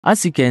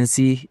As you can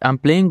see, I'm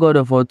playing God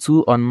of War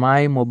 2 on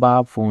my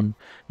mobile phone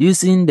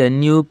using the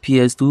new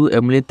PS2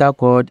 emulator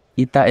called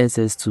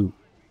AetherSX2.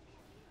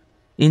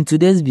 In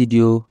today's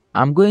video,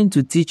 I'm going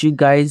to teach you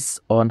guys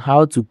on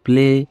how to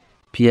play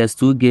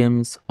PS2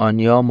 games on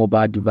your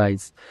mobile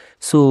device.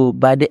 So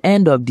by the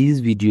end of this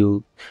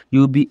video,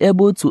 you'll be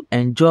able to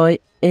enjoy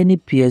any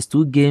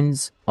PS2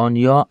 games on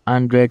your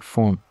Android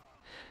phone.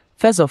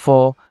 First of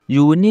all,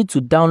 you will need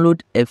to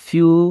download a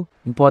few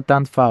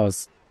important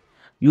files.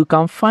 You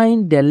can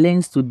find the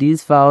links to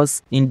these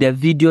files in the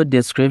video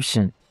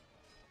description.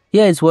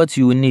 Here is what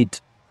you will need.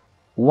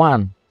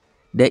 1.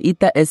 The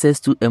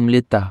AetherSX2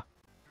 emulator.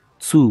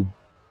 2.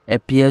 A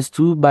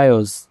PS2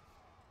 BIOS.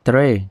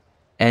 3.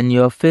 And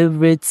your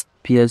favorite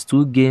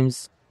PS2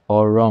 games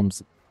or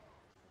ROMs.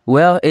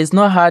 Well, it's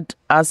not hard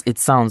as it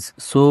sounds,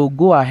 so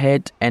go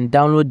ahead and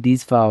download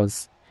these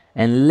files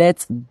and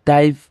let's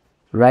dive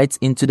right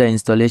into the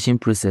installation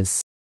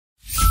process.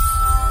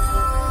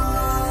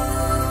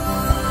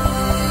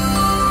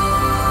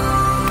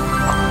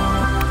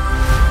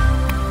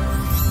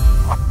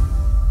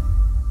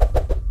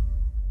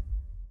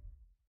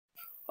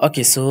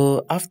 Okay,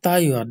 so after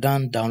you are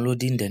done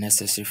downloading the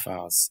necessary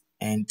files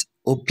and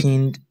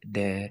opened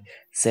the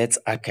Z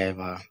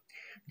archiver,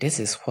 this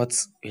is what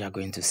we are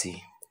going to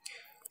see.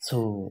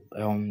 So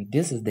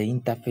this is the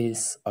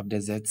interface of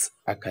the Z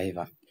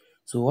archiver.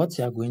 So what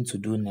you are going to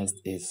do next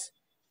is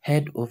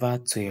head over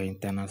to your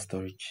internal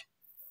storage.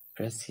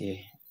 Press here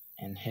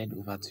and head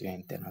over to your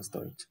internal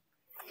storage.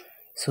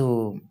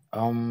 So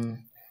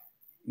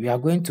we are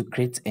going to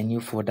create a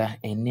new folder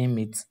and name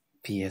it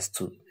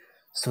PS2.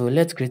 So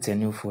let's create a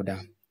new folder,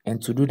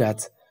 and to do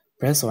that,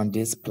 press on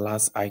this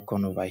plus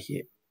icon over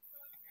here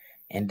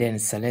and then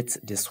select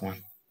this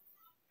one.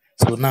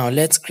 So now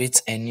let's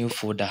create a new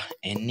folder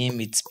and name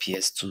it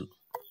PS2.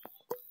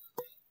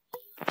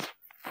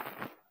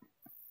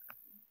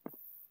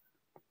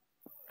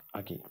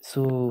 Okay,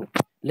 so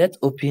let's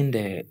open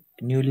the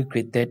newly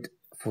created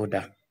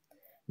folder.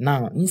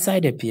 Now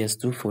inside the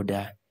PS2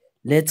 folder,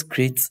 let's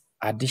create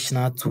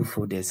additional 2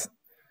 folders.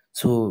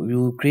 So we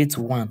will create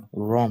 1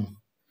 ROM,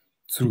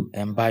 2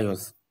 and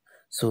BIOS.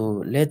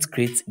 So let's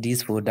create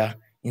this folder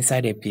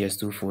inside the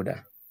PS2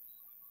 folder.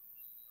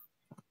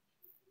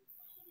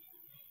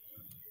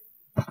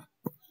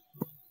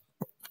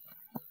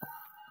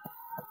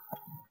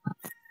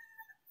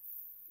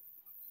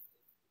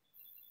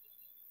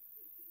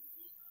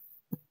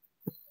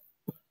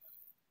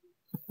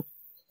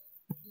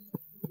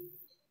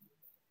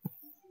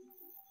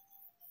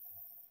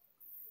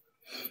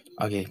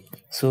 Okay,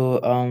 so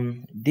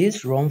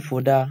this ROM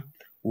folder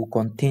will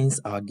contains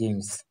our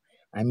games.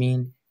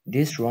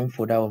 This ROM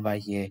folder over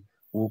here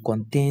will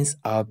contains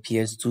our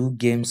PS2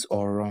 games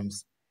or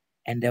ROMs,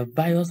 and the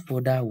BIOS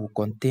folder will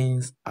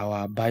contains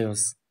our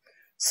BIOS.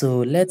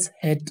 So let's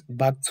head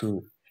back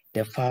to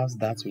the files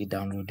that we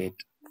downloaded.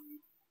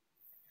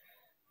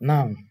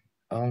 Now,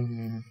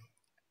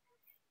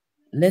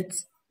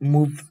 let's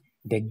move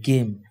the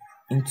game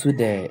into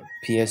the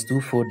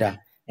PS2 folder,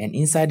 and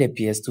inside the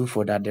PS2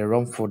 folder, the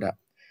ROM folder.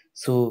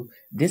 So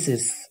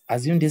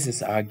assume this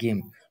is our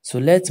game. So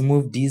let's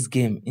move this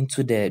game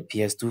into the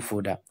PS2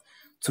 folder.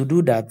 To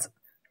do that,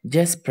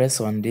 just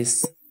press on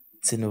this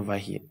thing over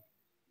here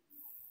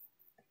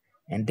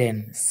and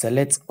then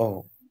select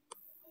all.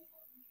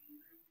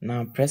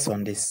 Now press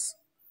on this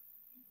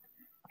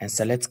and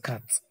select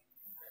cut,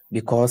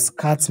 because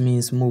cut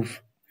means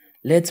move.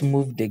 Let's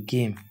move the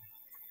game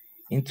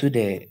into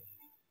the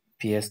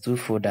PS2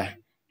 folder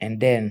and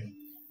then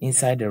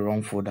inside the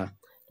ROM folder.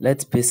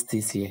 Let's paste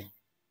this here.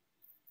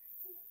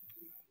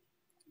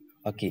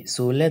 Okay,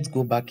 so let's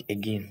go back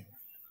again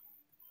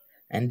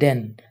and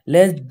then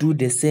let's do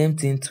the same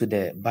thing to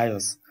the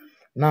BIOS.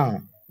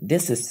 Now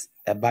this is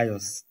a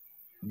BIOS.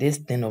 This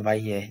thing over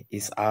here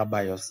is our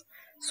BIOS.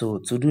 So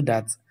to do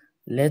that,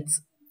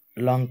 let's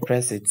long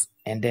press it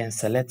and then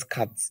select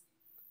cut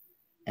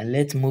and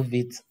let's move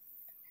it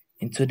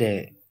into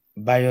the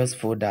BIOS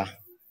folder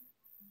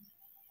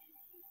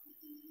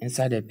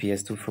inside the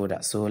PS2 folder.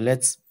 So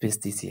let's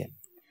paste this here.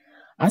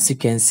 As you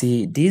can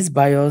see, this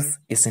BIOS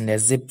is in the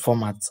zip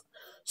format.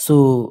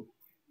 So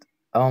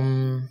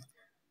to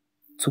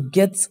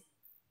get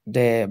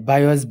the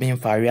BIOS bin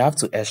file, we have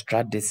to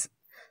extract this.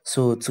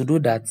 So to do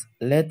that,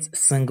 let's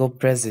single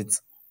press it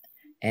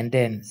and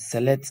then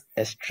select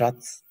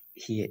extract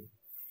here.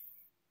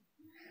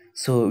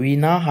 So we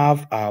now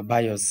have our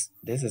BIOS.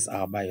 This is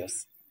our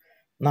BIOS.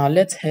 Now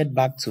let's head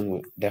back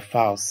to the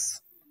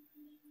files.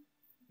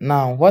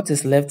 Now what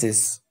is left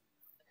is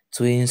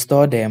to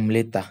install the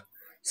emulator.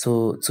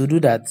 So to do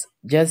that,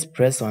 just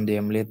press on the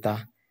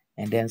emulator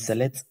and then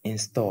select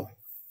install.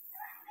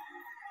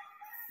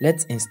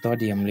 Let's install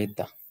the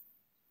emulator.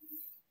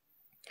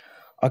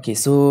 Okay,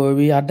 so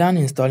we are done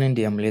installing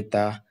the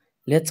emulator.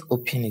 Let's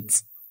open it.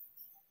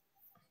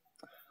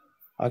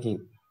 Okay,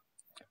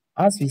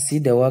 as we see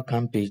the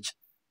welcome page,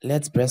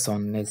 let's press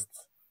on next.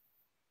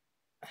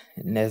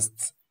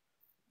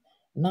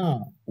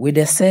 Now with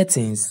the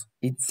settings,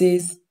 it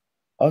says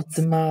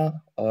optimal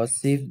or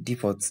safe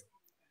default.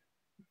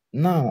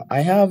 Now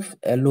I have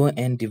a low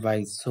end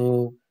device,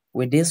 so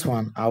with this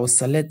one I will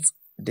select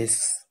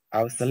this.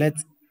 I will select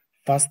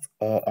fast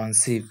or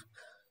unsafe.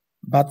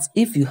 But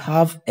if you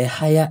have a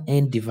higher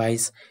end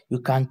device, you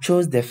can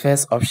choose the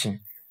first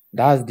option.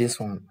 That's this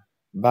one.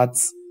 But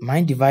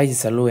my device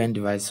is a low end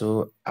device,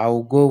 so I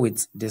will go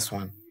with this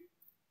one.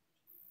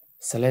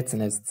 Select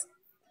next.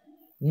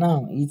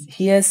 Now it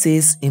here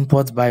says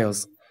import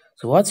BIOS.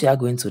 So what you are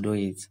going to do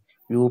is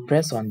we will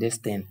press on this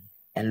thing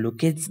and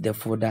locate the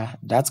folder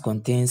that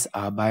contains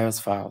our BIOS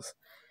files.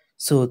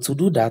 So to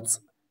do that,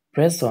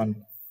 press on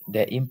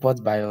the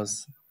import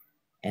BIOS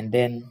and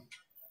then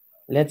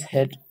let's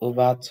head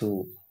over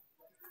to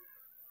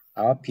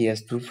our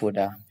PS2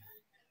 folder.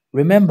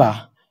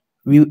 Remember,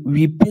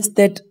 we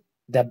pasted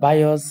the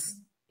BIOS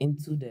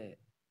into the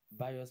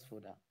BIOS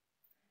folder.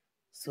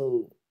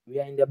 So we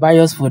are in the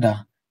BIOS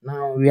folder.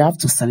 Now we have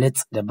to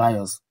select the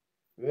BIOS.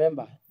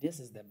 Remember, this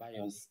is the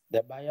BIOS.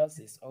 The BIOS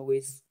is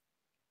always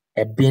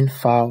a bin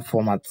file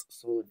format.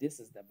 So this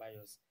is the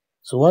BIOS.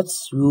 So what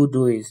we will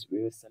do is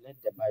we will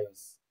select the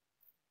BIOS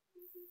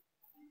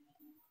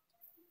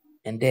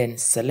and then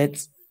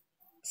select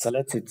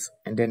it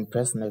and then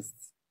press next.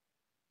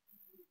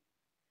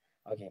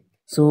 Okay.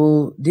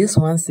 So this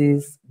one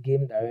says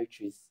game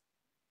directories.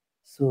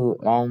 So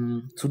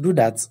to do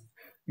that,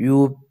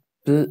 you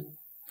pl-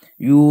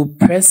 you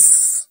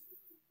press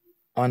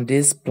on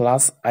this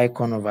plus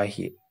icon over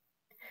here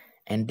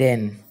and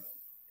then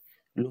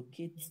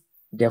locate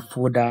the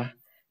folder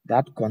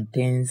that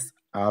contains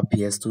our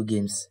PS2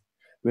 games.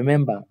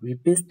 Remember, we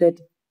pasted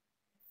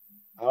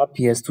our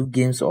PS2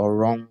 games or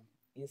ROM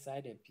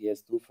inside the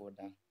PS2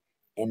 folder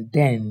and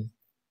then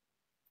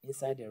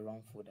inside the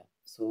ROM folder.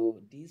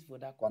 So this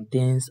folder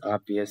contains our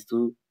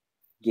PS2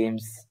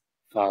 games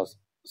files.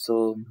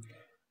 So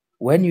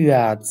when you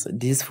are at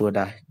this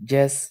folder,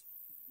 just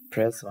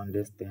press on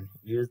this thing,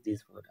 use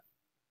this folder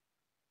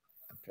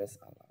and press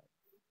allow.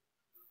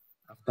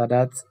 After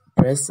that,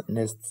 press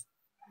next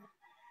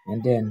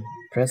and then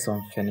press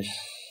on finish.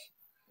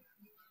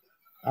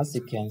 As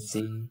you can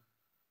see,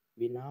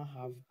 we now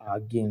have our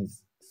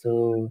games.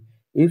 So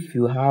if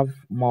you have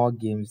more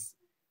games,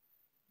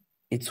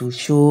 it will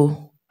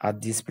show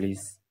at this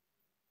place.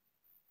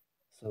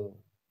 So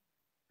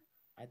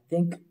I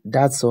think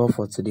that's all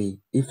for today.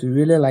 If you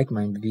really like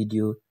my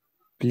video,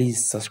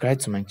 please subscribe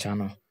to my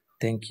channel.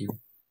 Thank you.